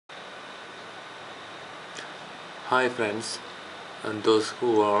Hi friends, and those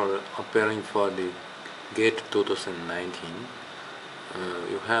who are appearing for the GATE 2019,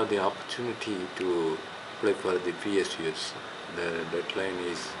 you have the opportunity to apply for the PSUs. The deadline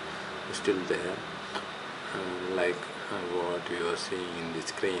is still there, like what you are seeing in the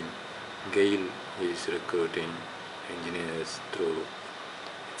screen. GAIL is recruiting engineers through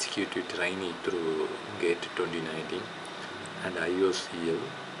executive trainee through GATE 2019, and IOCL,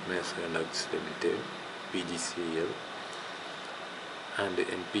 Mass Limited, PGCL and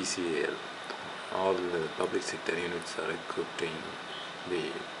NPCIL, all the public sector units are recruiting the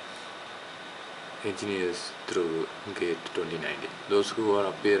engineers through GATE 2019. Those who are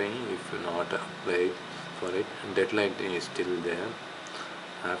appearing, if not applied for it, deadline is still there.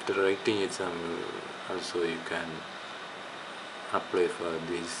 After writing exam, also you can apply for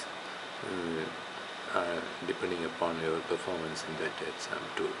this depending upon your performance in that exam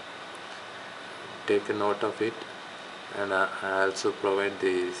too. Take a note of it, and I also provide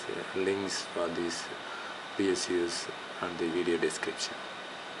these links for these PSUs on the video description.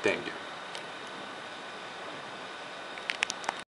 Thank you.